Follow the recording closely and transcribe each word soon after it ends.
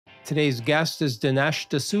Today's guest is Dinesh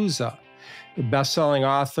D'Souza, a best-selling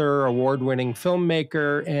author, award-winning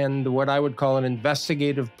filmmaker, and what I would call an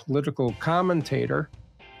investigative political commentator.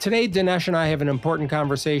 Today, Dinesh and I have an important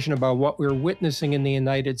conversation about what we're witnessing in the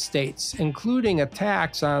United States, including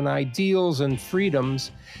attacks on ideals and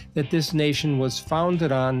freedoms that this nation was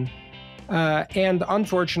founded on, and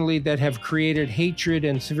unfortunately that have created hatred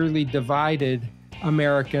and severely divided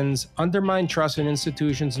Americans, undermined trust in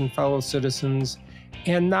institutions and fellow citizens,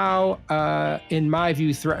 and now, in my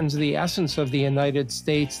view, threatens the essence of the United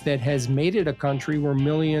States that has made it a country where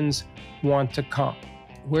millions want to come.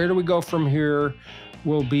 Where do we go from here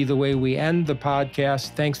will be the way we end the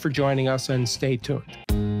podcast. Thanks for joining us and stay tuned.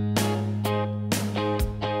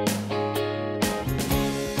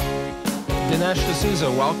 Dinesh D'Souza,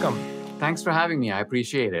 welcome. Thanks for having me. I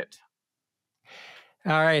appreciate it.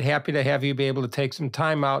 All right. Happy to have you be able to take some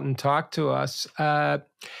time out and talk to us.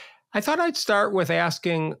 I thought I'd start with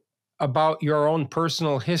asking about your own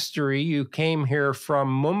personal history. You came here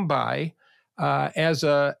from Mumbai as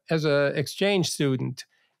a exchange student,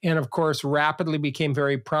 and of course, rapidly became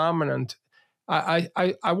very prominent. I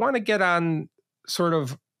want to get on sort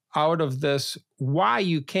of out of this why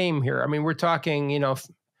you came here. I mean, we're talking,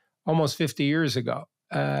 almost 50 years ago.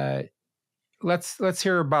 Let's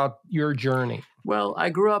hear about your journey. Well,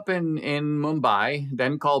 I grew up in Mumbai,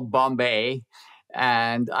 then called Bombay.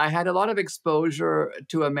 And I had a lot of exposure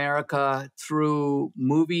to America through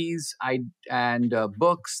movies and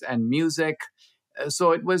books and music.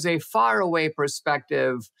 So it was a faraway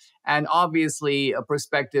perspective, and obviously a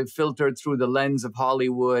perspective filtered through the lens of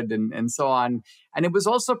Hollywood and so on. And it was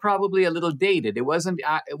also probably a little dated. It wasn't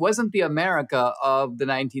the America of the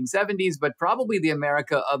 1970s, but probably the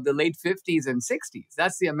America of the late 50s and 60s.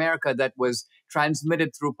 That's the America that was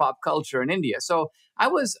transmitted through pop culture in India. So I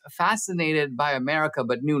was fascinated by America,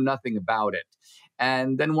 but knew nothing about it.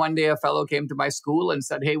 And then one day a fellow came to my school and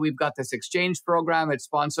said, hey, we've got this exchange program. It's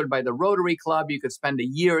sponsored by the Rotary Club. You could spend a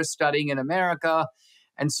year studying in America.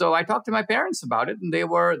 And so I talked to my parents about it, and they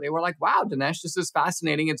were like, wow, Dinesh, this is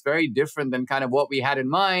fascinating. It's very different than kind of what we had in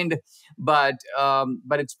mind, but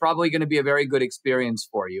it's probably going to be a very good experience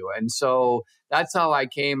for you. And so that's how I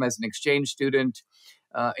came as an exchange student.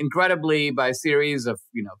 Incredibly, by a series of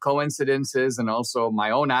coincidences and also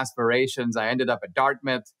my own aspirations, I ended up at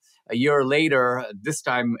Dartmouth. A year later, this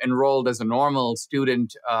time enrolled as a normal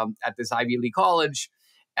student at this Ivy League college.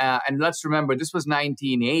 And let's remember, this was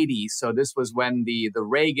 1980. So this was when the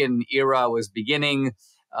Reagan era was beginning.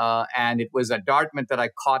 And it was at Dartmouth that I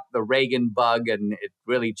caught the Reagan bug. And it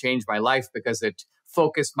really changed my life because it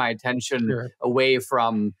focused my attention away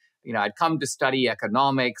from, I'd come to study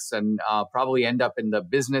economics and probably end up in the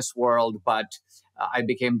business world. But I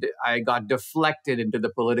got deflected into the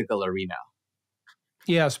political arena.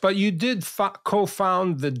 Yes, but you did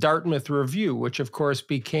co-found the Dartmouth Review, which of course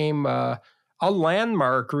became a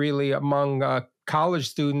landmark really among college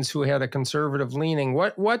students who had a conservative leaning.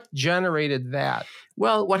 What generated that?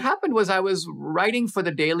 Well, what happened was I was writing for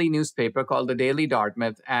the daily newspaper called the Daily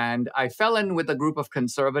Dartmouth, and I fell in with a group of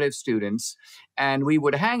conservative students, and we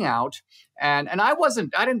would hang out. And I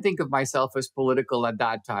didn't think of myself as political at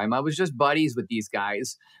that time. I was just buddies with these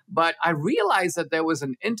guys. But I realized that there was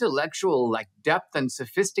an intellectual depth and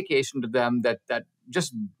sophistication to them that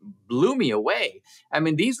just blew me away. I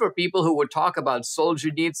mean, these were people who would talk about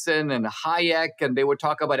Solzhenitsyn and Hayek, and they would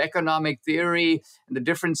talk about economic theory and the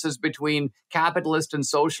differences between capitalist and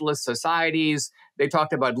socialist societies. They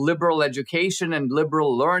talked about liberal education and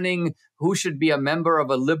liberal learning. Who should be a member of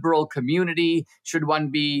a liberal community? Should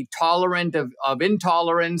one be tolerant of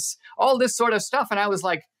intolerance? All this sort of stuff. And I was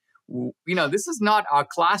like, this is not our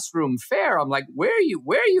classroom fare. I'm like, where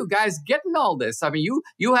are you guys getting all this? I mean,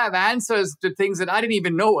 you have answers to things that I didn't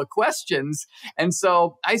even know were questions. And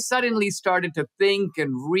so I suddenly started to think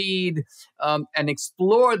and read and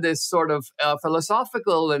explore this sort of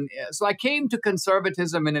philosophical. And so I came to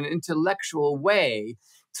conservatism in an intellectual way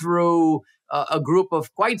through a group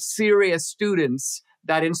of quite serious students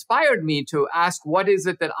that inspired me to ask, what is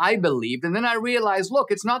it that I believed? And then I realized, look,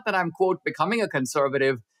 it's not that I'm, quote, becoming a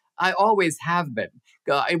conservative. I always have been.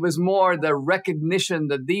 It was more the recognition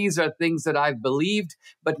that these are things that I've believed,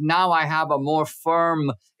 but now I have a more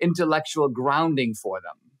firm intellectual grounding for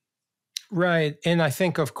them. Right. And I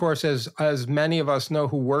think, of course, as many of us know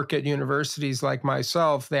who work at universities like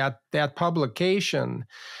myself, that publication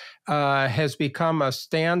has become a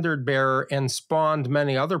standard bearer and spawned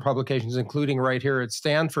many other publications, including right here at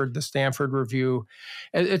Stanford, the Stanford Review.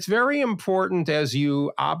 It's very important, as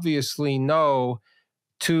you obviously know,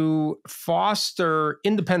 to foster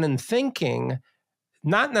independent thinking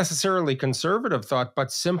not necessarily conservative thought,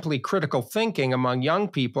 but simply critical thinking among young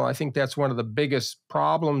people. I think that's one of the biggest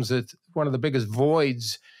problems, it's one of the biggest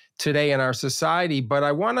voids today in our society. But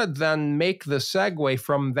I want to then make the segue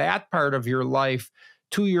from that part of your life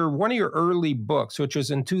to one of your early books, which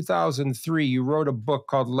was in 2003. You wrote a book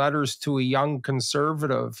called Letters to a Young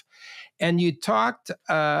Conservative, and you talked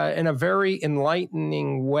in a very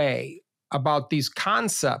enlightening way about these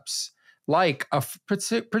concepts like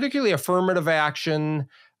particularly affirmative action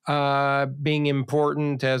being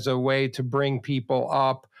important as a way to bring people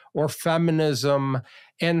up, or feminism,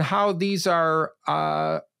 and how these are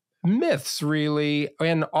myths, really,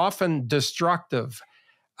 and often destructive.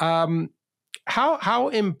 How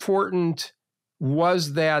important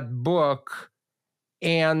was that book?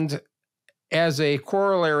 And as a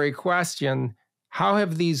corollary question, how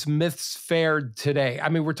have these myths fared today? I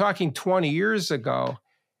mean, we're talking 20 years ago.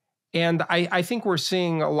 And I think we're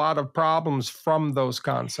seeing a lot of problems from those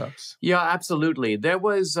concepts. Yeah, absolutely. There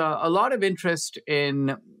was a lot of interest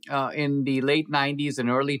in the late 90s and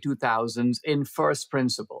early 2000s in first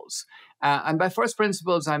principles. And by first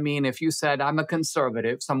principles, I mean, if you said, I'm a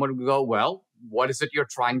conservative, someone would go, well, what is it you're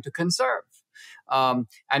trying to conserve? And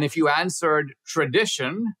if you answered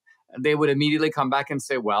tradition, they would immediately come back and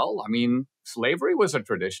say, well, I mean, slavery was a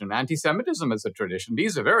tradition. Anti-Semitism is a tradition.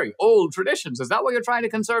 These are very old traditions. Is that what you're trying to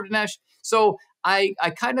conserve, Dinesh? So I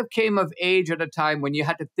kind of came of age at a time when you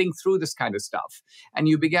had to think through this kind of stuff. And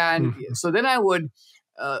you began, so then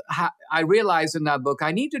I realized in that book,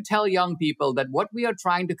 I need to tell young people that what we are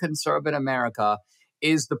trying to conserve in America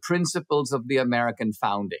is the principles of the American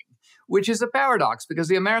founding, which is a paradox because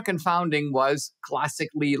the American founding was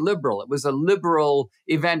classically liberal. It was a liberal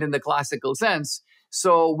event in the classical sense.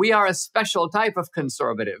 So we are a special type of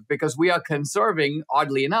conservative because we are conserving,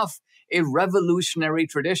 oddly enough, a revolutionary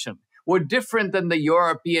tradition. We're different than the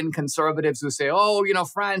European conservatives who say, oh, you know,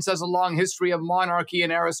 France has a long history of monarchy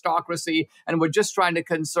and aristocracy, and we're just trying to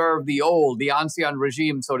conserve the old, the ancien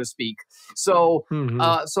regime, so to speak. So,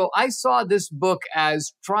 so I saw this book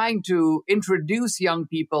as trying to introduce young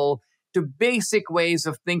people to basic ways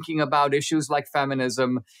of thinking about issues like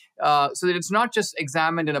feminism, so that it's not just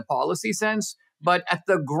examined in a policy sense, but at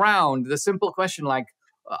the ground, the simple question like,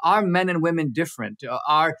 are men and women different?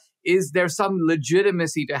 Is there some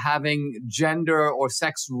legitimacy to having gender or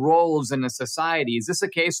sex roles in a society? Is this a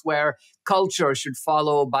case where culture should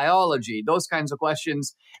follow biology? Those kinds of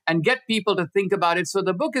questions, and get people to think about it. So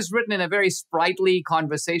the book is written in a very sprightly,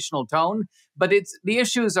 conversational tone, but the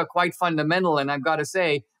issues are quite fundamental, and I've got to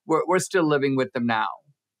say, we're still living with them now.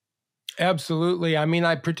 Absolutely. I mean,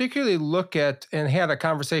 I particularly look at and had a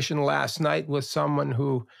conversation last night with someone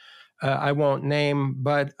who I won't name,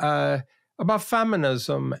 but about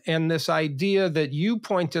feminism and this idea that you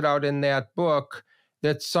pointed out in that book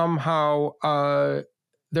that somehow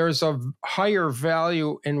there's a higher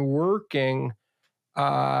value in working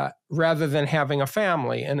rather than having a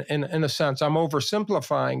family. And in a sense, I'm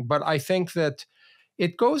oversimplifying, but I think that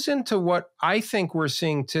it goes into what I think we're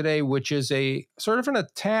seeing today, which is a sort of an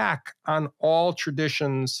attack on all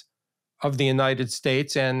traditions of the United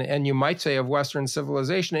States and you might say of Western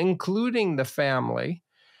civilization, including the family,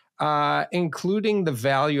 including the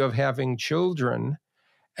value of having children,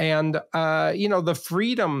 and the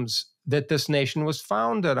freedoms that this nation was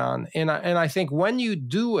founded on. And I think when you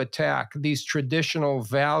do attack these traditional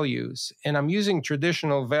values, and I'm using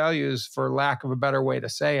traditional values for lack of a better way to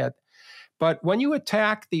say it, but when you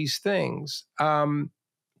attack these things, I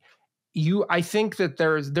think that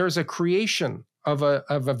there's a creation of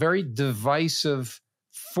a very divisive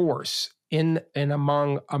force in and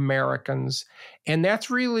among Americans, and that's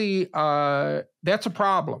really that's a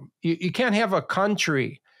problem. You can't have a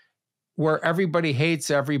country where everybody hates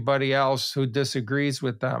everybody else who disagrees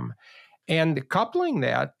with them, and coupling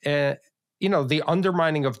that, the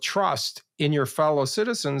undermining of trust in your fellow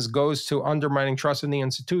citizens goes to undermining trust in the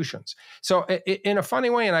institutions. So, in a funny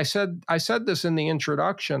way, and I said this in the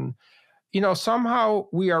introduction, somehow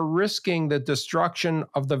we are risking the destruction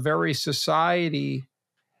of the very society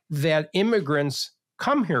that immigrants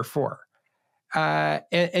come here for.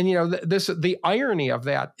 The irony of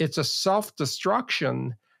that, it's a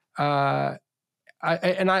self-destruction. I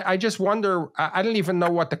just wonder, I don't even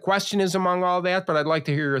know what the question is among all that, but I'd like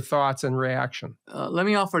to hear your thoughts and reaction. Let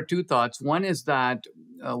me offer two thoughts. One is that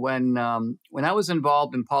when I was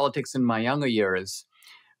involved in politics in my younger years,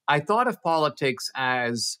 I thought of politics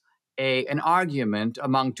as an argument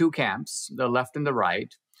among two camps, the left and the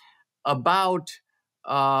right, about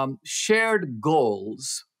shared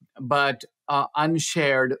goals, but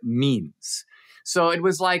unshared means. So it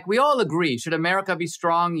was like we all agree. Should America be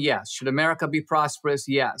strong? Yes. Should America be prosperous?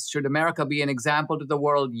 Yes. Should America be an example to the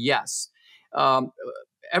world? Yes. Um,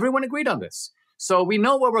 Everyone agreed on this. So we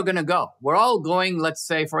know where we're going to go. We're all going, let's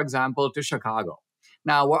say, for example, to Chicago.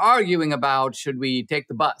 Now, we're arguing about should we take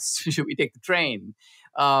the bus? Should we take the train?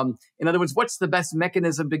 In other words, what's the best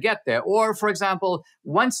mechanism to get there? Or, for example,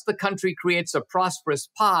 once the country creates a prosperous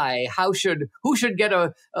pie, who should get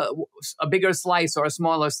a bigger slice or a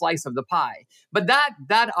smaller slice of the pie? But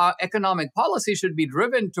that economic policy should be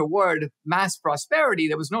driven toward mass prosperity.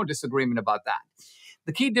 There was no disagreement about that.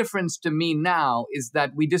 The key difference to me now is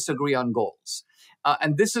that we disagree on goals.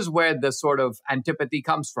 And this is where the sort of antipathy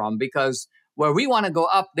comes from, because where we want to go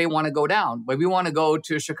up, they want to go down. Where we want to go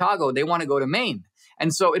to Chicago, they want to go to Maine.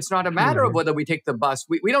 And so it's not a matter of whether we take the bus.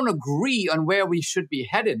 We don't agree on where we should be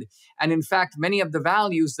headed. And in fact, many of the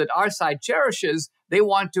values that our side cherishes, they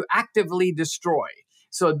want to actively destroy.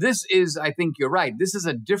 So this is, I think you're right, this is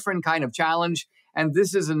a different kind of challenge. And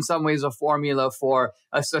this is in some ways a formula for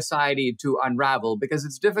a society to unravel, because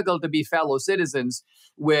it's difficult to be fellow citizens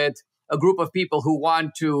with a group of people who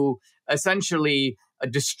want to essentially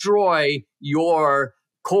destroy your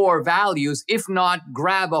core values, if not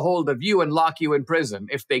grab a hold of you and lock you in prison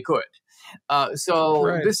if they could.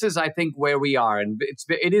 So this is, I think, where we are. And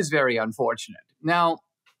it is very unfortunate. Now,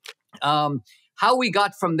 how we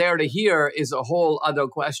got from there to here is a whole other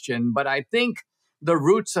question. But I think the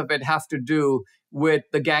roots of it have to do with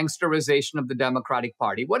the gangsterization of the Democratic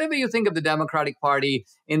Party. Whatever you think of the Democratic Party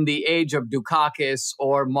in the age of Dukakis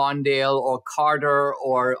or Mondale or Carter,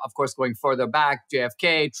 or of course going further back,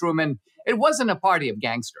 JFK, Truman, it wasn't a party of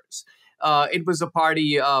gangsters. It was a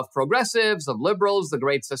party of progressives, of liberals, the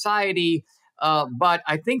Great Society. But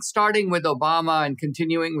I think starting with Obama and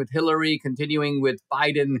continuing with Hillary, continuing with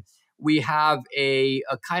Biden, we have a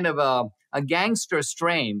kind of a gangster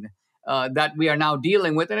strain that we are now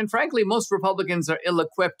dealing with. And frankly, most Republicans are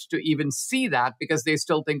ill-equipped to even see that, because they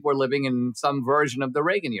still think we're living in some version of the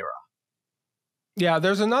Reagan era. Yeah,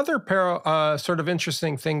 there's another sort of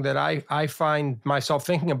interesting thing that I find myself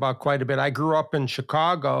thinking about quite a bit. I grew up in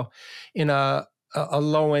Chicago in a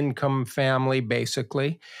low-income family,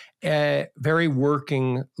 basically, very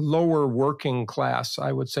lower working class,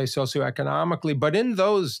 I would say, socioeconomically. But in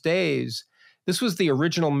those days, this was the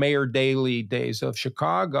original Mayor Daley days of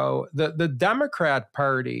Chicago. The Democrat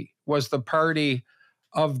Party was the party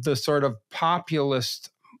of the sort of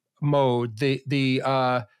populist mode,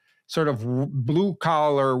 the sort of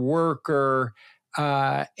blue-collar worker,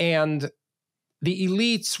 and the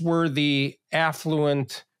elites were the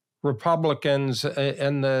affluent Republicans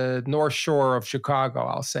in the North Shore of Chicago,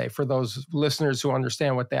 I'll say, for those listeners who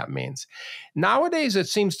understand what that means. Nowadays, it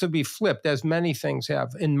seems to be flipped, as many things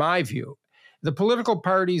have, in my view. The political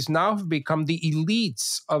parties now have become the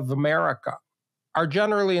elites of America, are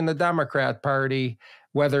generally in the Democrat Party,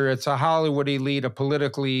 whether it's a Hollywood elite, a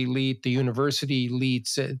political elite, the university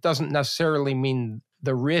elites. It doesn't necessarily mean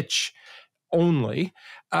the rich only.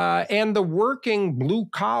 And the working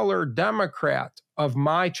blue-collar Democrat of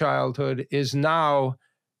my childhood is now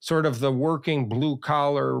sort of the working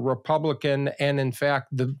blue-collar Republican, and in fact,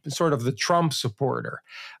 the sort of the Trump supporter.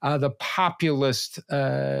 The populist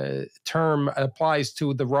term applies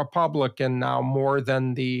to the Republican now more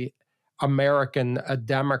than the American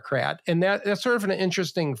Democrat. And that's sort of an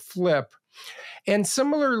interesting flip. And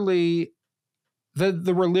similarly,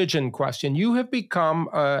 the religion question. You have become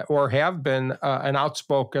or have been an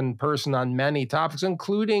outspoken person on many topics,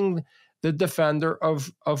 including the defender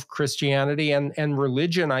of Christianity and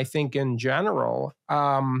religion, I think, in general.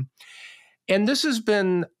 And this has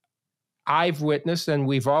been, I've witnessed, and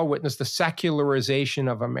we've all witnessed, the secularization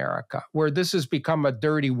of America, where this has become a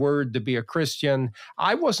dirty word to be a Christian.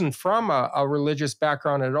 I wasn't from a religious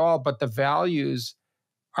background at all, but the values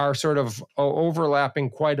are sort of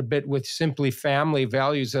overlapping quite a bit with simply family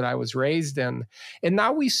values that I was raised in. And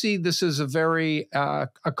now we see this as a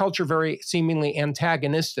culture very seemingly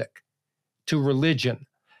antagonistic to religion.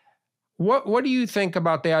 What do you think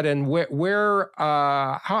about that, and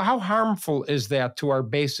how harmful is that to our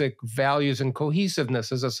basic values and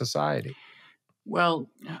cohesiveness as a society? Well,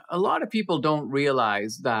 a lot of people don't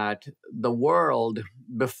realize that the world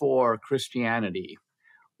before Christianity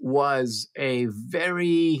was a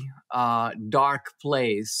very dark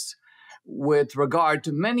place with regard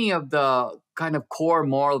to many of the kind of core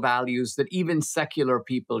moral values that even secular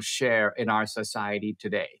people share in our society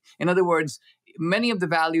today. In other words, many of the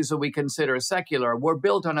values that we consider secular were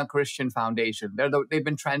built on a Christian foundation. They've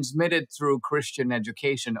been transmitted through Christian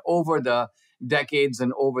education over the decades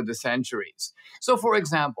and over the centuries. So, for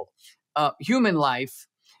example, human life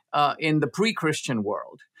in the pre-Christian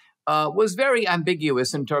world was very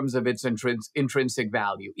ambiguous in terms of its intrinsic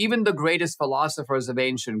value. Even the greatest philosophers of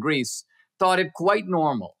ancient Greece thought it quite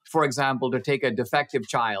normal, for example, to take a defective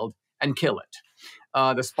child and kill it.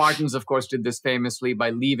 The Spartans, of course, did this famously by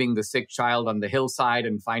leaving the sick child on the hillside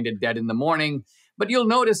and find it dead in the morning. But you'll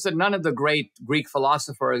notice that none of the great Greek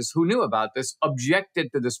philosophers who knew about this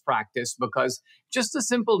objected to this practice, because just the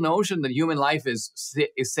simple notion that human life is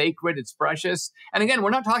sacred, it's precious. And again,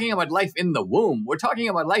 we're not talking about life in the womb. We're talking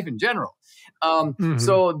about life in general.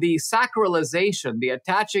 So the sacralization, the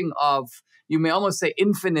attaching of, you may almost say,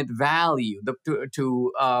 infinite value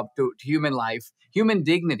to human life, human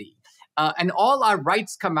dignity, and all our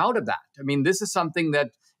rights come out of that. I mean, this is something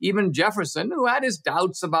that even Jefferson, who had his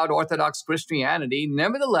doubts about Orthodox Christianity,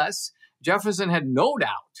 nevertheless, Jefferson had no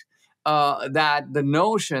doubt that the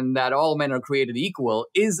notion that all men are created equal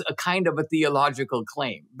is a kind of a theological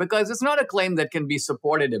claim, because it's not a claim that can be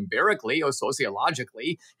supported empirically or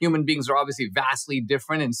sociologically. Human beings are obviously vastly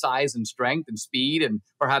different in size and strength and speed and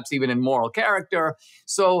perhaps even in moral character.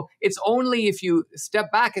 So it's only if you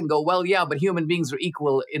step back and go, well, yeah, but human beings are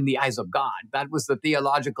equal in the eyes of God. That was the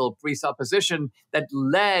theological presupposition that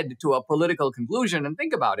led to a political conclusion. And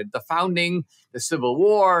think about it, the founding, the Civil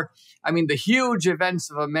War, I mean, the huge events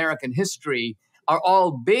of American history are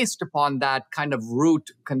all based upon that kind of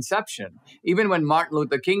root conception. Even when Martin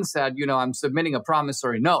Luther King said, I'm submitting a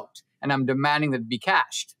promissory note and I'm demanding that it be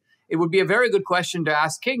cashed, it would be a very good question to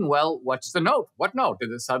ask King, well, what's the note? What note?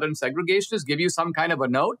 Did the Southern segregationists give you some kind of a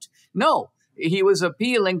note? No. He was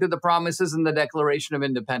appealing to the promises in the Declaration of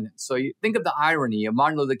Independence. So you think of the irony of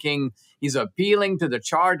Martin Luther King. He's appealing to the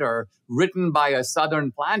charter written by a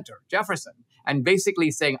Southern planter, Jefferson, and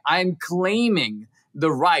basically saying, I'm claiming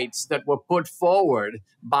the rights that were put forward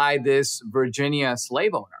by this Virginia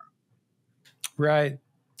slave owner. Right.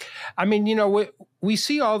 I mean, we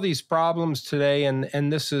see all these problems today,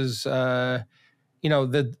 and this is, the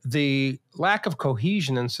lack of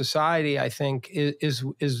cohesion in society, I think, is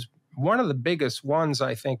one of the biggest ones,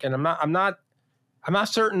 I think. And I'm not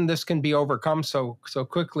certain this can be overcome so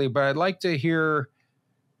quickly, but I'd like to hear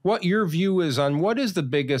what your view is on what is the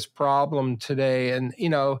biggest problem today. And,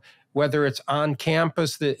 whether it's on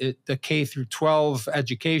campus, the K through 12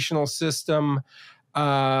 educational system,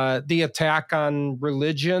 the attack on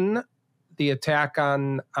religion, the attack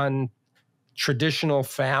on traditional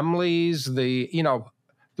families, the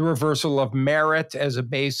reversal of merit as a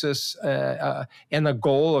basis, and the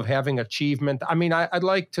goal of having achievement. I mean, I'd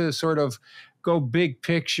like to sort of go big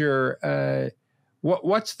picture.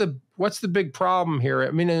 What's the big problem here?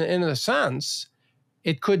 I mean, in a sense,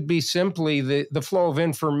 it could be simply the flow of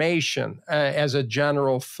information as a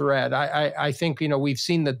general thread. I think, we've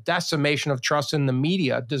seen the decimation of trust in the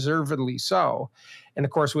media, deservedly so. And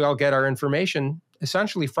of course, we all get our information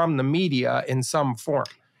essentially from the media in some form.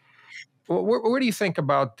 Where do you think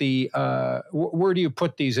about where do you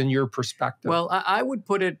put these in your perspective? Well, I would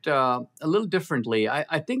put it a little differently.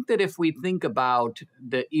 I think that if we think about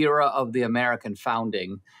the era of the American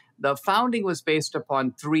founding, the founding was based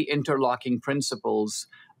upon three interlocking principles,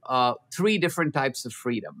 three different types of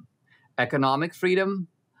freedom: economic freedom,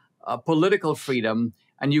 political freedom,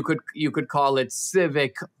 and you could call it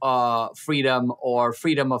civic freedom or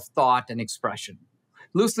freedom of thought and expression.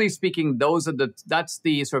 Loosely speaking, that's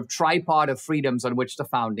the sort of tripod of freedoms on which the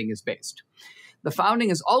founding is based. The founding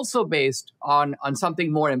is also based on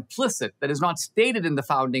something more implicit that is not stated in the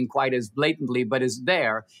founding quite as blatantly, but is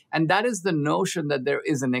there. And that is the notion that there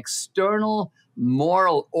is an external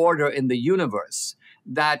moral order in the universe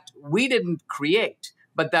that we didn't create,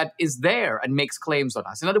 but that is there and makes claims on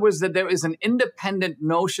us. In other words, that there is an independent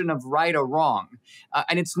notion of right or wrong.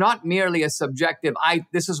 And it's not merely a subjective,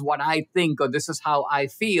 this is what I think or this is how I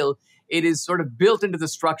feel. It is sort of built into the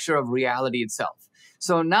structure of reality itself.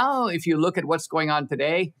 So now if you look at what's going on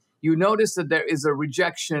today, you notice that there is a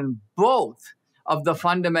rejection both of the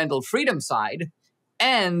fundamental freedom side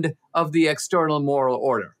and of the external moral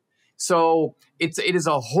order. So it is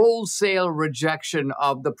a wholesale rejection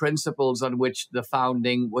of the principles on which the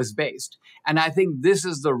founding was based. And I think this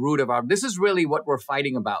is the root of this is really what we're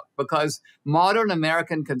fighting about, because modern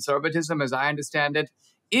American conservatism, as I understand it,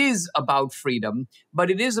 is about freedom, but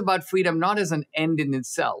it is about freedom not as an end in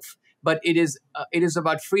itself, but it is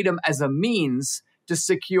about freedom as a means to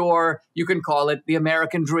secure, you can call it the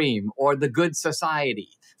American dream or the good society.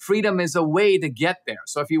 Freedom is a way to get there.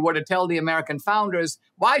 So if you were to tell the American founders,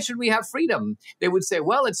 why should we have freedom? They would say,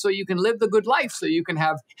 well, it's so you can live the good life, so you can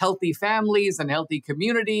have healthy families and healthy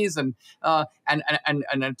communities and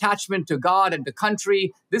an attachment to God and to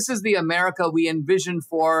country. This is the America we envision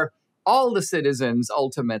for all the citizens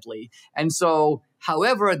ultimately. And so,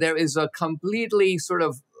 however, there is a completely sort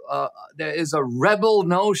of there is a rebel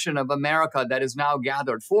notion of America that is now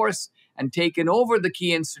gathered force and taken over the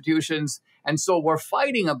key institutions. And so we're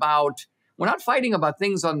not fighting about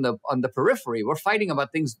things on the periphery. We're fighting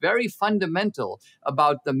about things very fundamental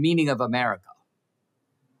about the meaning of America.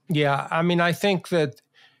 Yeah, I mean, I think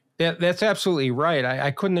that's absolutely right.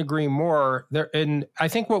 I couldn't agree more. And I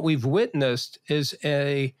think what we've witnessed is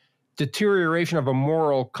a deterioration of a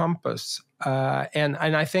moral compass. And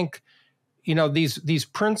I think, these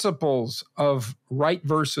principles of right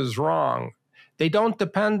versus wrong, they don't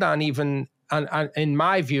depend on even, in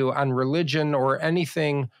my view, on religion or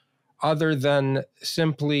anything other than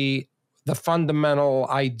simply the fundamental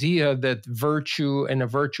idea that virtue and a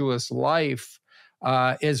virtuous life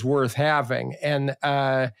is worth having. And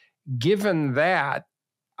given that,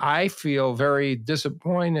 I feel very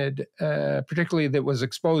disappointed, particularly that was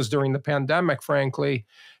exposed during the pandemic, frankly,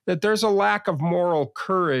 that there's a lack of moral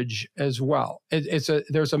courage as well.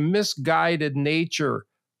 There's a misguided nature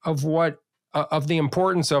of of the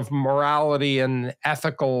importance of morality and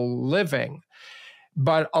ethical living.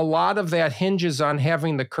 But a lot of that hinges on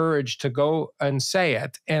having the courage to go and say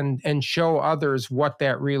it and show others what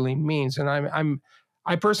that really means. And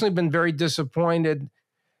I personally have been very disappointed,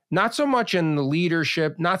 not so much in the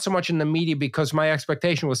leadership, not so much in the media, because my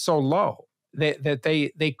expectation was so low that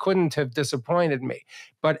they couldn't have disappointed me.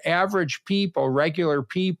 But average people, regular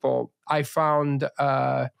people, I found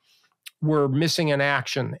were missing in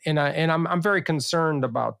action, and I'm very concerned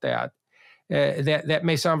about that. That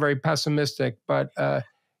may sound very pessimistic, but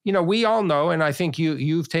we all know, and I think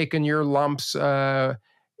you've taken your lumps by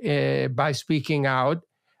speaking out.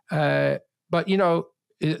 But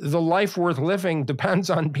the life worth living depends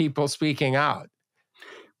on people speaking out.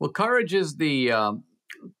 Well, courage is the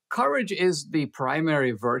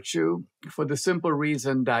primary virtue, for the simple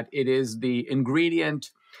reason that it is the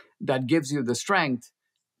ingredient that gives you the strength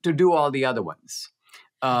to do all the other ones.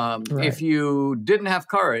 Right. If you didn't have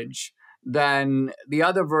courage, then the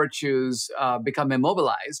other virtues become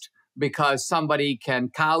immobilized because somebody can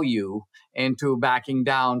cow you into backing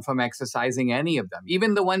down from exercising any of them,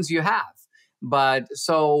 even the ones you have.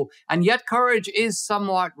 And yet courage is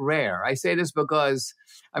somewhat rare. I say this because,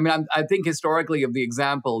 I think historically of the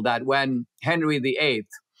example that when Henry VIII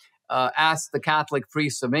asked the Catholic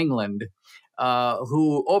priests of England,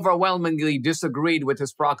 who overwhelmingly disagreed with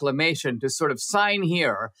his proclamation, to sort of sign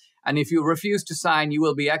here, and if you refuse to sign, you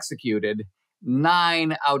will be executed,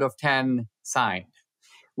 9 out of 10 signed,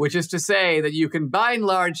 which is to say that you can, by and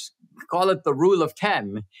large, call it the rule of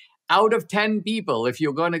 10. Out of 10 people, if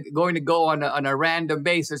you're going to go on a random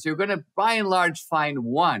basis, you're going to, by and large, find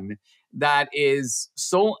one that is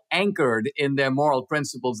so anchored in their moral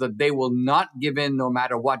principles that they will not give in no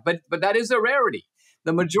matter what. But that is a rarity.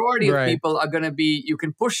 The majority of people are going to be, you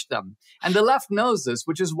can push them. And the left knows this,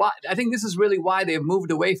 which is why, I think this is really why they've moved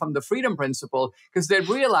away from the freedom principle, because they've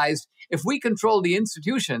realized if we control the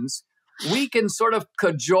institutions, we can sort of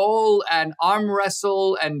cajole and arm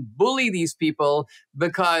wrestle and bully these people,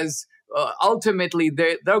 because ultimately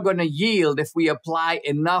they're going to yield if we apply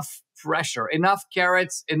enough pressure, enough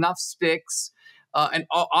carrots, enough sticks. And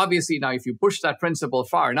obviously now, if you push that principle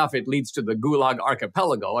far enough, it leads to the Gulag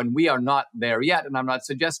archipelago. And we are not there yet. And I'm not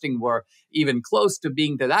suggesting we're even close to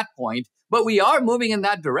being to that point, but we are moving in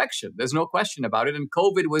that direction. There's no question about it. And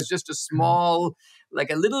COVID was just a small, like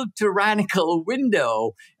a little tyrannical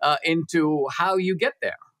window into how you get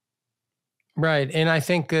there. Right. And I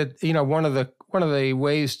think that, one of the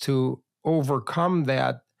ways to overcome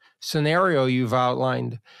that scenario you've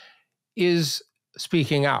outlined is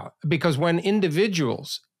speaking out. Because when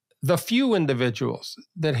the few individuals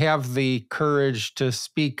that have the courage to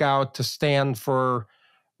speak out, to stand for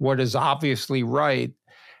what is obviously right,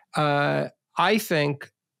 I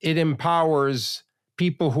think it empowers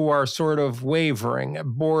people who are sort of wavering,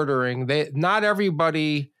 bordering. Not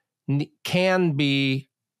everybody can be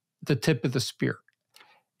the tip of the spear,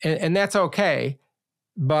 and that's okay.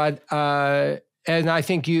 But and I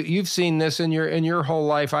think you've seen this in your whole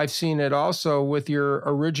life. I've seen it also with your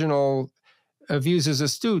original views as a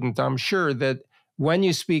student. I'm sure that when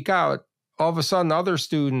you speak out, all of a sudden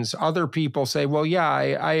other people say, well, yeah,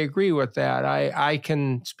 I agree with that. I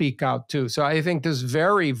can speak out too. So I think this is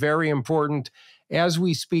very, very important as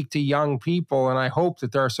we speak to young people. And I hope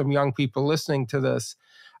that there are some young people listening to this.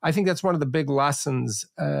 I think that's one of the big lessons,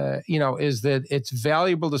 is that it's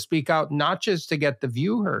valuable to speak out, not just to get the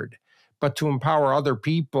view heard, but to empower other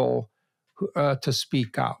people to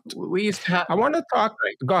speak out. We used to have, I want to talk.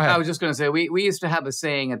 Go ahead. I was just going to say, we used to have a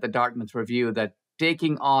saying at the Dartmouth Review that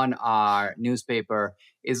taking on our newspaper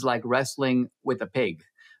is like wrestling with a pig,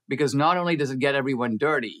 because not only does it get everyone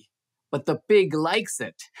dirty, but the pig likes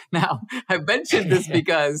it. Now, I mentioned this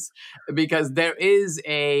because there is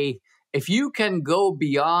if you can go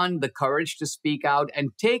beyond the courage to speak out and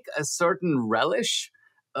take a certain relish,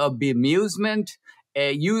 bemusement,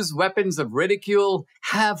 use weapons of ridicule,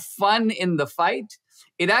 have fun in the fight,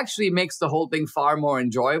 it actually makes the whole thing far more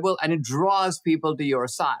enjoyable, and it draws people to your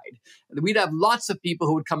side. We'd have lots of people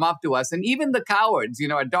who would come up to us, and even the cowards,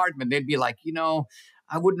 at Dartmouth, they'd be like,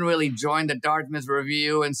 I wouldn't really join the Dartmouth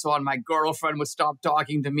Review and so on. My girlfriend would stop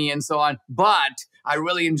talking to me and so on. But I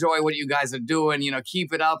really enjoy what you guys are doing.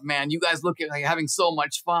 Keep it up, man. You guys look like having so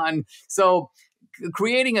much fun. So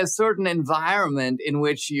creating a certain environment in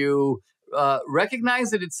which you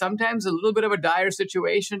recognize that it's sometimes a little bit of a dire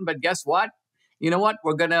situation, but guess what? You know what?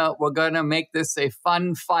 We're gonna make this a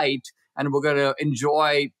fun fight, and we're gonna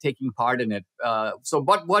enjoy taking part in it. So,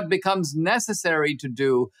 what becomes necessary to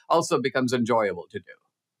do also becomes enjoyable to do.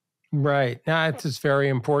 Right. Now, it's just very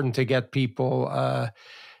important to get people,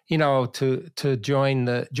 to join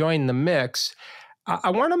the mix. I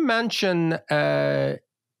want to mention and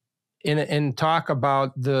talk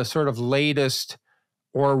about the sort of latest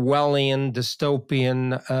Orwellian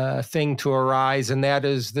dystopian thing to arise, and that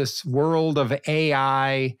is this world of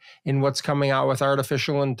AI and what's coming out with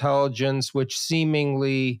artificial intelligence, which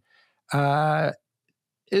seemingly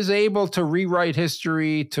is able to rewrite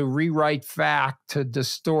history, to rewrite fact, to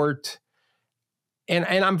distort. And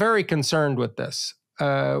I'm very concerned with this.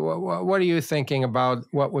 What are you thinking about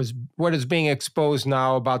what is being exposed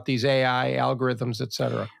now about these AI algorithms, et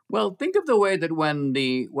cetera? Well, think of the way that when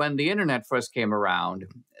the internet first came around,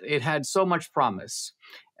 it had so much promise,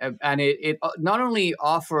 and it not only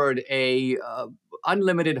offered a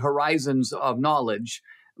unlimited horizons of knowledge,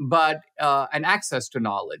 but and access to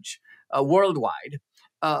knowledge worldwide.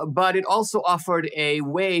 But it also offered a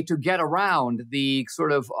way to get around the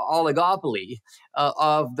sort of oligopoly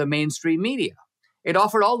of the mainstream media. It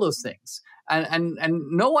offered all those things. And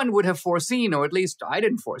no one would have foreseen, or at least I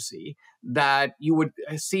didn't foresee, that you would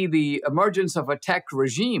see the emergence of a tech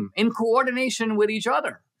regime in coordination with each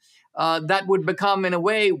other. That would become, in a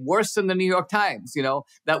way, worse than the New York Times,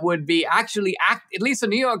 that would be actually, at least the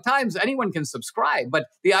New York Times, anyone can subscribe. But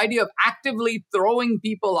the idea of actively throwing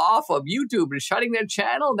people off of YouTube and shutting their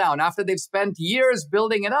channel down after they've spent years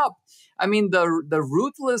building it up. I mean, the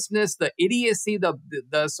ruthlessness, the idiocy,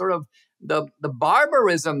 the sort of the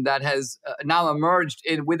barbarism that has now emerged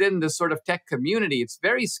within the sort of tech community, it's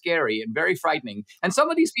very scary and very frightening. And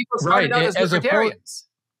some of these people started out as libertarians.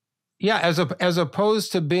 As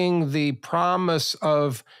opposed to being the promise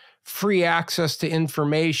of free access to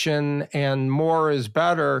information and more is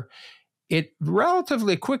better, it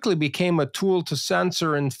relatively quickly became a tool to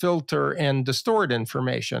censor and filter and distort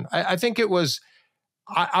information. I think it was,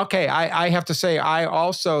 I have to say,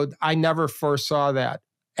 I never foresaw that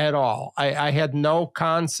at all. I had no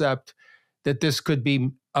concept that this could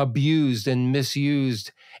be abused and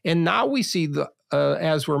misused. And now we see,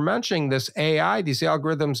 as we're mentioning this AI, these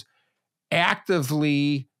algorithms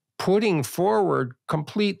actively putting forward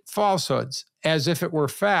complete falsehoods as if it were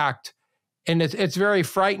fact. And it's very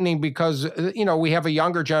frightening because, we have a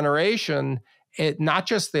younger generation, not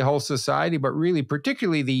just the whole society, but really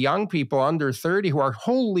particularly the young people under 30 who are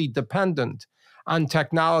wholly dependent on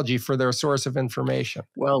technology for their source of information.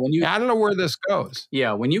 Well, I don't know where this goes.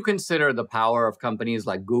 Yeah, when you consider the power of companies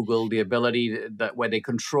like Google, the ability where they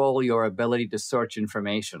control your ability to search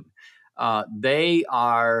information, they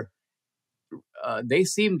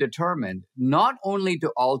seem determined not only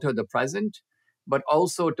to alter the present, but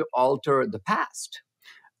also to alter the past.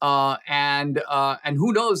 And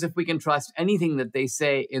who knows if we can trust anything that they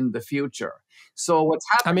say in the future. So what's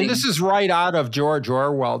happening? I mean, this is right out of George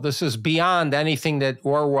Orwell. This is beyond anything that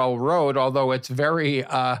Orwell wrote, although it's very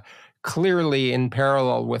clearly in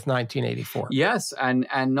parallel with 1984. Yes, and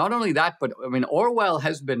not only that, but I mean, Orwell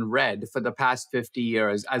has been read for the past 50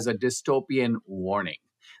 years as a dystopian warning.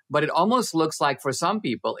 But it almost looks like, for some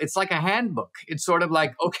people, it's like a handbook. It's sort of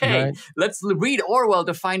like, okay, right, let's read Orwell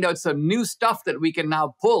to find out some new stuff that we can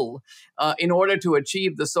now pull in order to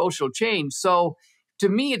achieve the social change. So to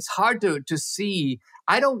me, it's hard to see.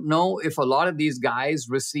 I don't know if a lot of these guys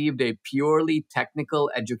received a purely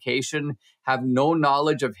technical education, have no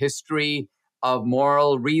knowledge of history, of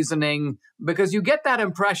moral reasoning, because you get that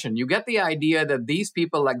impression. You get the idea that these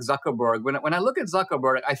people like Zuckerberg, when I look at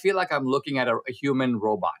Zuckerberg, I feel like I'm looking at a human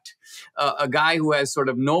robot, a guy who has sort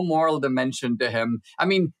of no moral dimension to him. I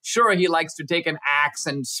mean, sure, he likes to take an axe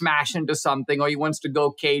and smash into something, or he wants to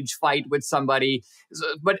go cage fight with somebody,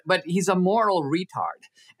 but he's a moral retard.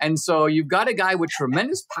 And so you've got a guy with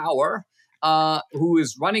tremendous power, who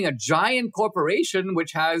is running a giant corporation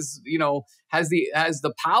which has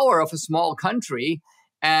the power of a small country.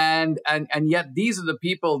 And yet these are the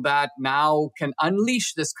people that now can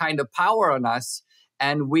unleash this kind of power on us,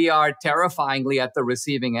 and we are terrifyingly at the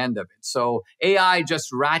receiving end of it. So AI just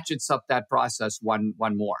ratchets up that process one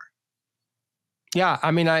more. Yeah,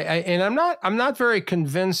 I mean, I'm not very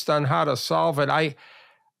convinced on how to solve it.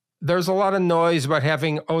 There's a lot of noise about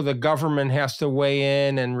having, the government has to weigh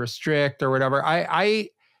in and restrict or whatever.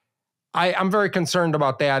 I'm very concerned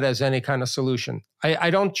about that as any kind of solution.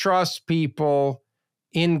 I don't trust people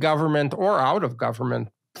in government or out of government,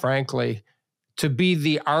 frankly, to be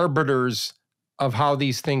the arbiters of how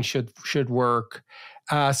these things should work.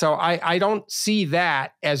 So I don't see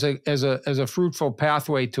that as a fruitful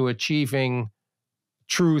pathway to achieving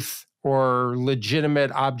truth or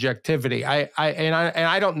legitimate objectivity.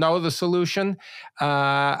 I don't know the solution.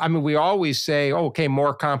 I mean, we always say, okay,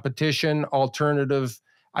 more competition, alternative.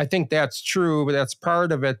 I think that's true, but that's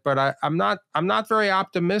part of it. But I'm not very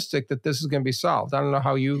optimistic that this is going to be solved. I don't know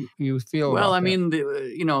how you feel. Well, about I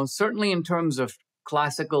that. mean, certainly in terms of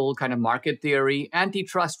classical kind of market theory,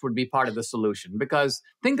 antitrust would be part of the solution. Because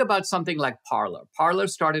think about something like Parler. Parler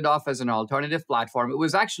started off as an alternative platform. It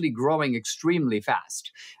was actually growing extremely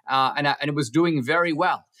fast, and it was doing very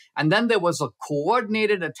well. And then there was a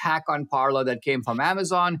coordinated attack on Parler that came from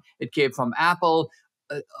Amazon. It came from Apple.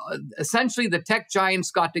 Essentially, the tech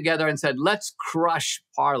giants got together and said, let's crush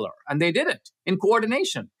Parler. And they did it in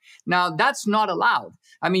coordination. Now, that's not allowed.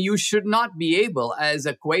 I mean, you should not be able, as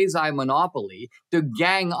a quasi-monopoly, to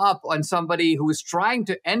gang up on somebody who is trying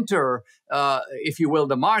to enter, if you will,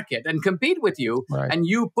 the market and compete with you, Right. and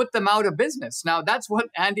you put them out of business. Now, that's what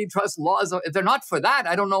antitrust laws are. If they're not for that,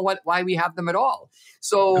 I don't know why we have them at all.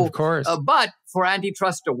 So, Of course. but for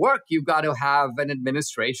antitrust to work, you've got to have an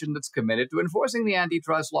administration that's committed to enforcing the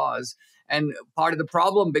antitrust laws. And part of the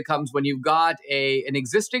problem becomes when you've got an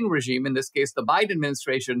existing regime, in this case, the Biden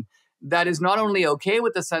administration, that is not only okay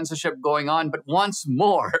with the censorship going on, but wants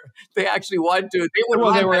more. They actually want to.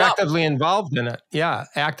 They were actively involved in it. Yeah,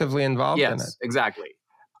 actively involved in it. Yes, exactly.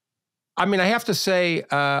 I mean, I have to say,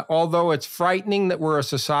 although it's frightening that we're a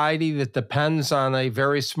society that depends on a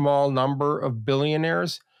very small number of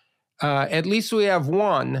billionaires, at least we have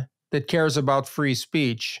one that cares about free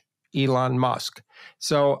speech, Elon Musk.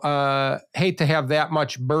 So hate to have that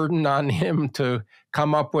much burden on him to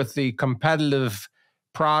come up with the competitive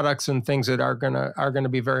products and things that are gonna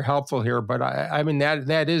be very helpful here. But I mean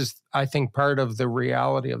that is, I think, part of the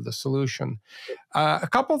reality of the solution. A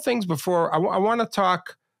couple of things before I want to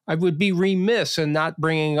talk. I would be remiss in not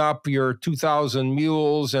bringing up your 2000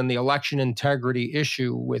 Mules and the election integrity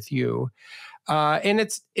issue with you. And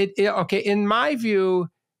okay. In my view,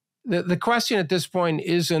 the question at this point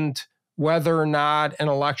isn't whether or not an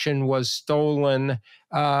election was stolen.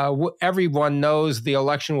 Everyone knows the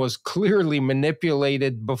election was clearly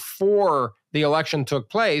manipulated before the election took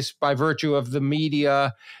place by virtue of the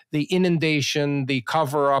media, the inundation, the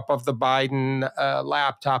cover-up of the Biden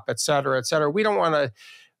laptop, et cetera, et cetera.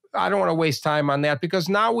 I don't want to waste time on that, because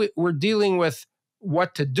now we're dealing with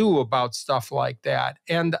what to do about stuff like that.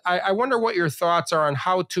 And I wonder what your thoughts are on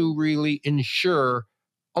how to really ensure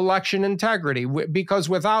election integrity, because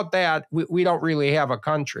without that, we don't really have a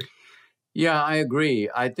country. Yeah, I agree.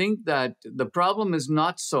 I think that the problem is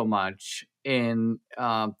not so much in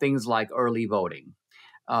things like early voting.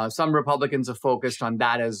 Some Republicans are focused on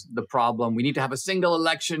that as the problem. We need to have a single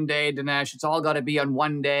election day, Dinesh. It's all got to be on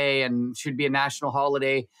one day and should be a national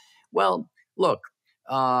holiday. Well, look,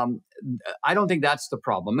 I don't think that's the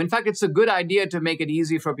problem. In fact, it's a good idea to make it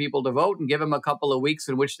easy for people to vote and give them a couple of weeks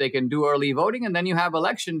in which they can do early voting. And then you have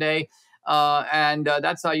election day, and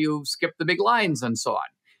that's how you skip the big lines and so on.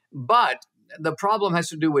 But the problem has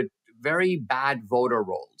to do with very bad voter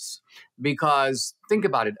rolls, because think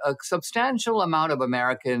about it, a substantial amount of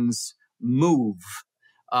Americans move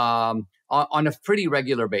on a pretty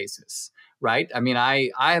regular basis, right? I mean, I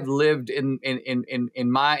have lived in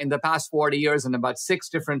the past 40 years in about 6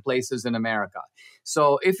 different places in America.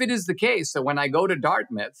 So if it is the case that when I go to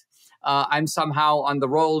Dartmouth, I'm somehow on the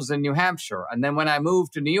rolls in New Hampshire. And then when I move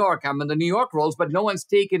to New York, I'm on the New York rolls, but no one's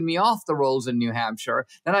taken me off the rolls in New Hampshire.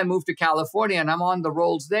 Then I move to California and I'm on the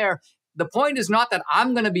rolls there. The point is not that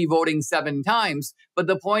I'm going to be voting 7 times, but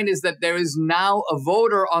the point is that there is now a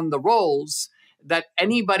voter on the rolls that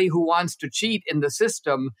anybody who wants to cheat in the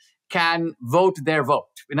system can vote their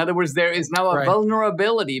vote. In other words, there is now a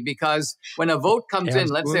vulnerability, because when a vote comes in,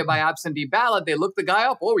 let's say by absentee ballot, they look the guy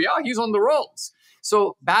up. Oh, yeah, he's on the rolls.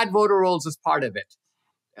 So bad voter rolls is part of it.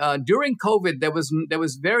 During COVID, there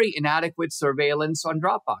was very inadequate surveillance on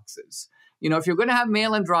drop boxes. If you're going to have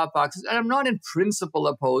mail-in drop boxes, and I'm not in principle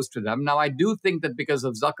opposed to them. Now, I do think that because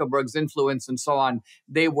of Zuckerberg's influence and so on,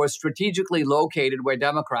 they were strategically located where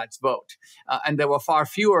Democrats vote. And there were far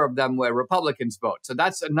fewer of them where Republicans vote. So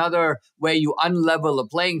that's another way you unlevel a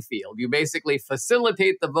playing field. You basically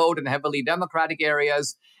facilitate the vote in heavily Democratic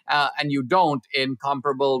areas, and you don't in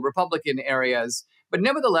comparable Republican areas. But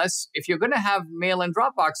nevertheless, if you're going to have mail-in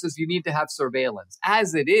drop boxes, you need to have surveillance.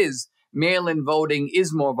 As it is, mail-in voting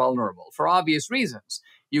is more vulnerable for obvious reasons.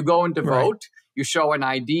 You go in to vote, you show an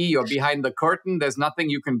ID, you're behind the curtain. There's nothing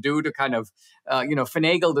you can do to kind of,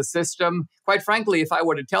 finagle the system. Quite frankly, if I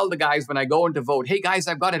were to tell the guys when I go in to vote, hey guys,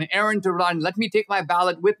 I've got an errand to run. Let me take my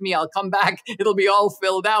ballot with me. I'll come back. It'll be all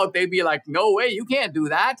filled out. They'd be like, no way, you can't do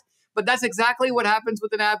that. But that's exactly what happens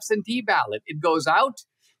with an absentee ballot. It goes out.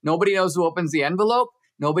 Nobody knows who opens the envelope.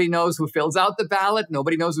 Nobody knows who fills out the ballot.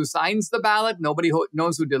 Nobody knows who signs the ballot. Nobody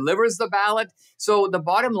knows who delivers the ballot. So the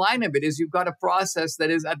bottom line of it is you've got a process that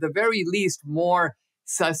is at the very least more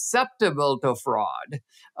susceptible to fraud.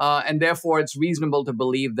 And therefore, it's reasonable to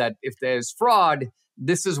believe that if there's fraud,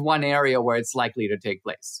 this is one area where it's likely to take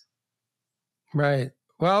place. Right.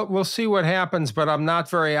 Well, we'll see what happens, but I'm not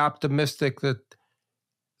very optimistic that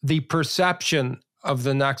the perception of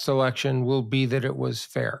the next election will be that it was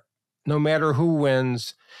fair, no matter who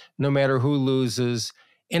wins, no matter who loses.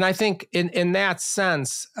 And I think in that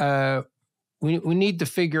sense, we need to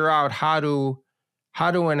figure out how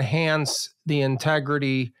to enhance the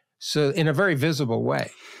integrity in a very visible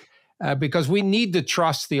way, because we need to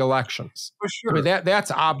trust the elections. For sure. I mean,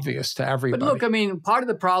 that's obvious to everybody. But look, part of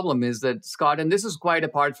the problem is that, Scott, and this is quite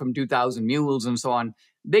apart from 2000 Mules and so on,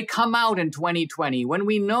 they come out in 2020 when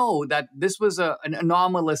we know that this was an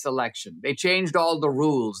anomalous election. They changed all the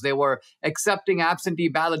rules. They were accepting absentee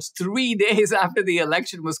ballots 3 days after the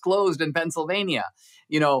election was closed in Pennsylvania,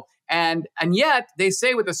 and yet they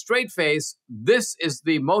say with a straight face, this is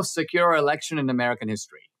the most secure election in American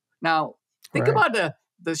history. Now, think about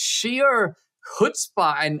the sheer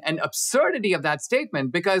chutzpah and absurdity of that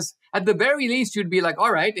statement, because at the very least, you'd be like,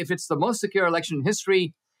 all right, if it's the most secure election in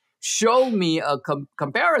history, show me a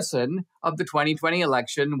comparison of the 2020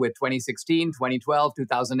 election with 2016, 2012,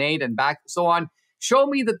 2008, and back, so on. Show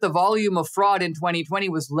me that the volume of fraud in 2020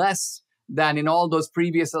 was less than in all those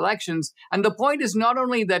previous elections. And the point is not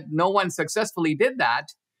only that no one successfully did that,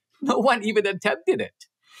 no one even attempted it.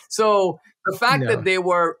 So the fact that they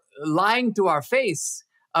were lying to our face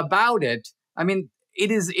about it, I mean, it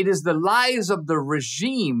is the lies of the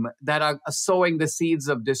regime that are sowing the seeds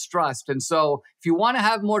of distrust. And so if you want to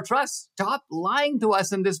have more trust, stop lying to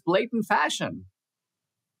us in this blatant fashion.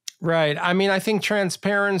 Right. I mean, I think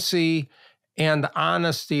transparency and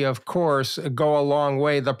honesty, of course, go a long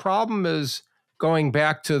way. The problem is going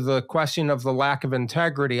back to the question of the lack of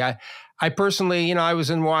integrity. I personally, I was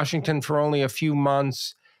in Washington for only a few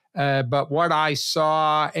months. But what I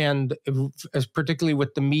saw, and particularly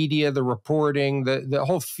with the media, the reporting, the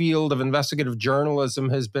whole field of investigative journalism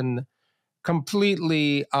has been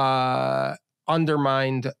completely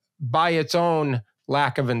undermined by its own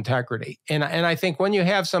lack of integrity. And I think when you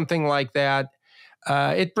have something like that,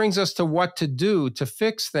 it brings us to what to do to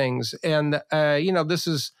fix things. And,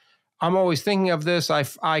 I'm always thinking of this.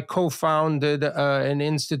 I co-founded an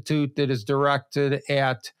institute that is directed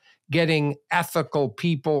at getting ethical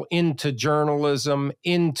people into journalism,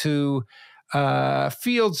 into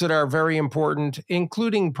fields that are very important,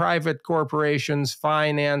 including private corporations,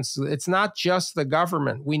 finance. It's not just the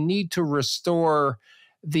government. We need to restore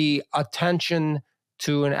the attention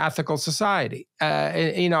to an ethical society.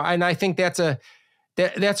 And I think that's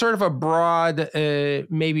sort of a broad,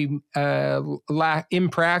 maybe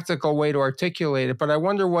impractical way to articulate it. But I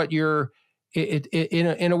wonder what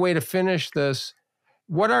in a way to finish this,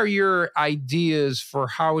 what are your ideas for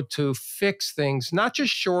how to fix things, not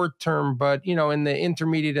just short term, but in the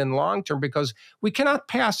intermediate and long term, because we cannot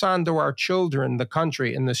pass on to our children the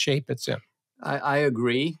country in the shape it's in. I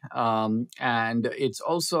agree. And it's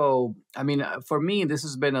also, for me, this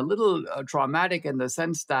has been a little traumatic in the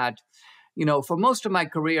sense that, for most of my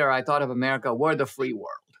career, I thought of America, we're the free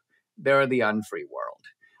world. They're the unfree world.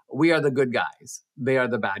 We are the good guys. They are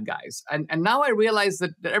the bad guys. And now I realize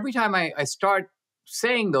that every time I start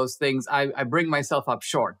saying those things, I bring myself up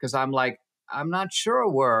short, because I'm like, I'm not sure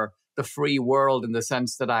we're the free world in the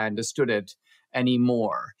sense that I understood it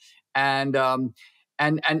anymore. And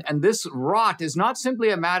this rot is not simply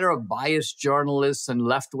a matter of biased journalists and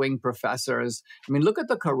left-wing professors. I mean, look at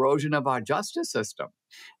the corrosion of our justice system,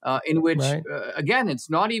 in which, again, it's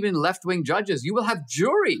not even left-wing judges. You will have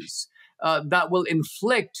juries that will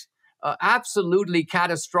inflict absolutely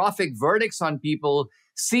catastrophic verdicts on people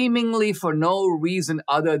seemingly for no reason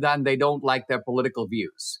other than they don't like their political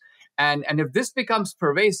views. And if this becomes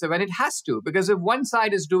pervasive, and it has to, because if one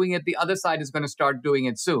side is doing it, the other side is going to start doing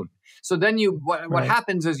it soon. So then what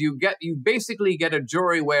happens is you basically get a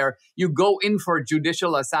jury where you go in for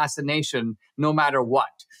judicial assassination no matter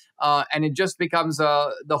what. And it just becomes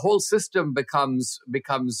the whole system becomes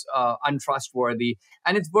untrustworthy,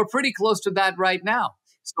 and we're pretty close to that right now.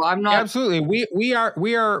 So I'm not absolutely. We are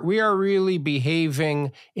really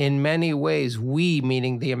behaving in many ways. We,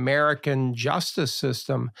 meaning the American justice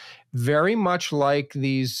system, very much like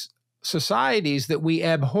these societies that we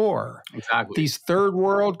abhor. Exactly. These third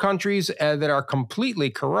world countries that are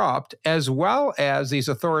completely corrupt, as well as these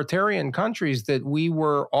authoritarian countries that we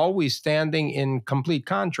were always standing in complete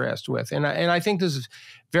contrast with. And I think this is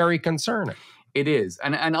very concerning. It is.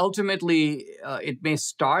 And ultimately, it may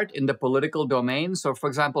start in the political domain. So, for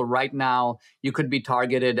example, right now, you could be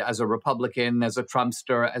targeted as a Republican, as a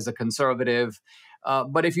Trumpster, as a conservative.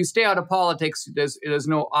 But if you stay out of politics, there's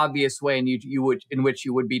no obvious way in which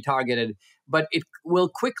you would be targeted. But it will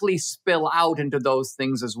quickly spill out into those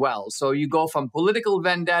things as well. So you go from political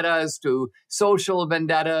vendettas to social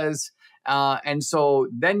vendettas. And so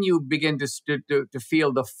then you begin to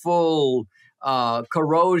feel the full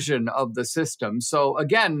corrosion of the system. So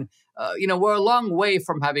again, we're a long way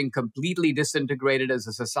from having completely disintegrated as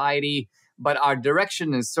a society, but our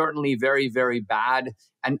direction is certainly very, very bad.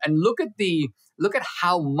 And look at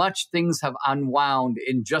how much things have unwound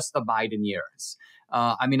in just the Biden years.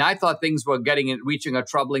 I thought things were reaching a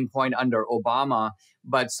troubling point under Obama,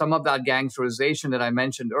 but some of that gangsterization that I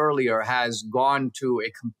mentioned earlier has gone to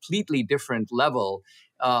a completely different level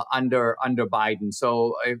under Biden.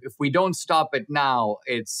 So if we don't stop it now,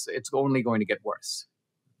 it's only going to get worse.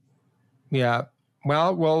 Yeah.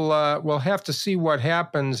 Well, we'll have to see what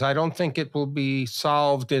happens. I don't think it will be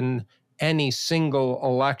solved in any single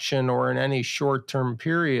election or in any short-term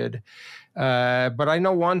period. But I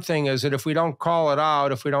know one thing is that if we don't call it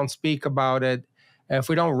out, if we don't speak about it, if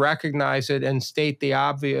we don't recognize it and state the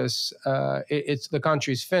obvious, it's the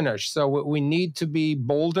country's finished. So we need to be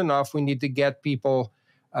bold enough. We need to get people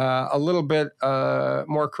a little bit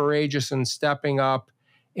more courageous in stepping up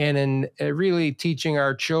and in really teaching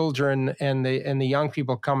our children and the young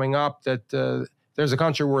people coming up that there's a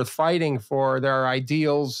country worth fighting for. There are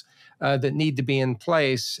ideals that need to be in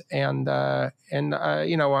place, and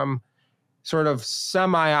I'm sort of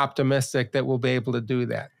semi-optimistic that we'll be able to do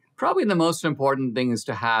that. Probably the most important thing is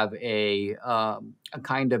to have a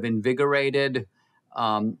kind of invigorated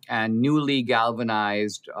and newly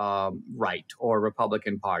galvanized right or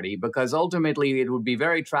Republican Party, because ultimately it would be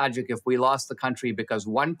very tragic if we lost the country because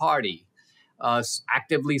one party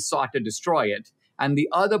actively sought to destroy it and the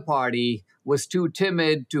other party was too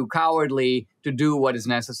timid, too cowardly to do what is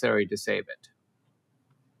necessary to save it.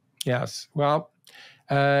 Yes. Well,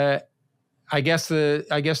 I guess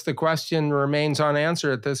the question remains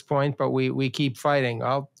unanswered at this point, but we keep fighting.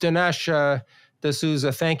 Well, Dinesh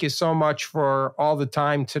D'Souza, thank you so much for all the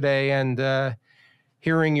time today and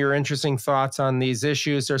hearing your interesting thoughts on these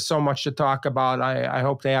issues. There's so much to talk about. I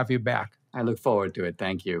hope to have you back. I look forward to it.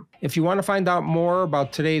 Thank you. If you want to find out more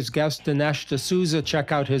about today's guest, Dinesh D'Souza,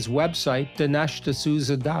 check out his website,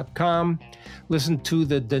 DineshD'Souza.com. Listen to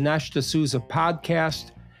the Dinesh D'Souza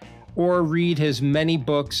podcast or read his many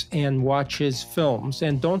books and watch his films.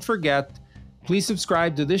 And don't forget, please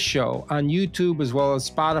subscribe to this show on YouTube as well as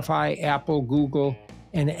Spotify, Apple, Google,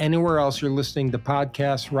 and anywhere else you're listening to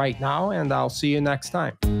podcasts right now. And I'll see you next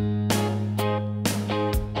time.